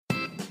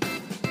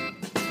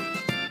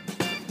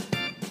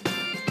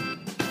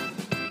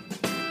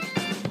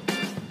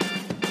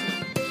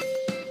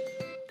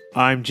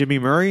I'm Jimmy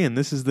Murray, and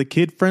this is the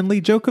kid-friendly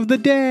joke of the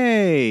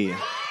day.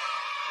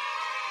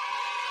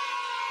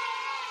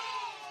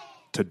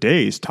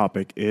 Today's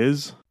topic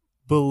is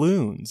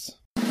balloons.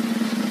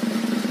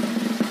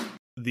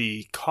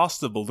 The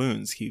cost of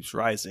balloons keeps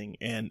rising,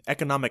 and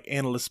economic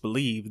analysts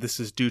believe this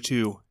is due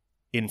to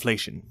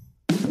inflation.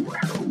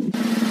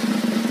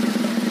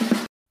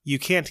 You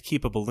can't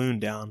keep a balloon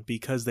down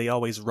because they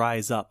always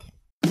rise up.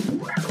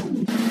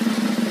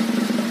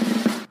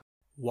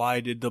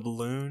 Why did the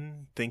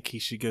balloon think he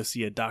should go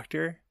see a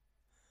doctor?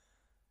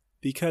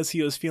 Because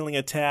he was feeling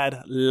a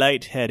tad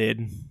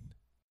lightheaded.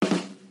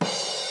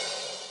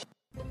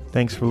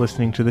 Thanks for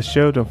listening to this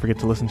show. Don't forget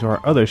to listen to our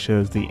other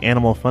shows, the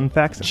Animal Fun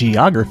Facts,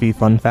 Geography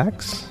Fun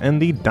Facts,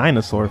 and the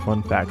Dinosaur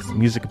Fun Facts.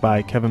 Music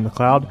by Kevin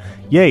MacLeod.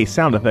 Yay,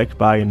 sound effect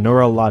by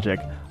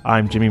Neurologic.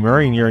 I'm Jimmy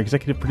Murray, and your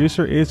executive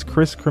producer is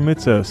Chris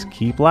Kremitzos.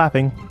 Keep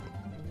laughing.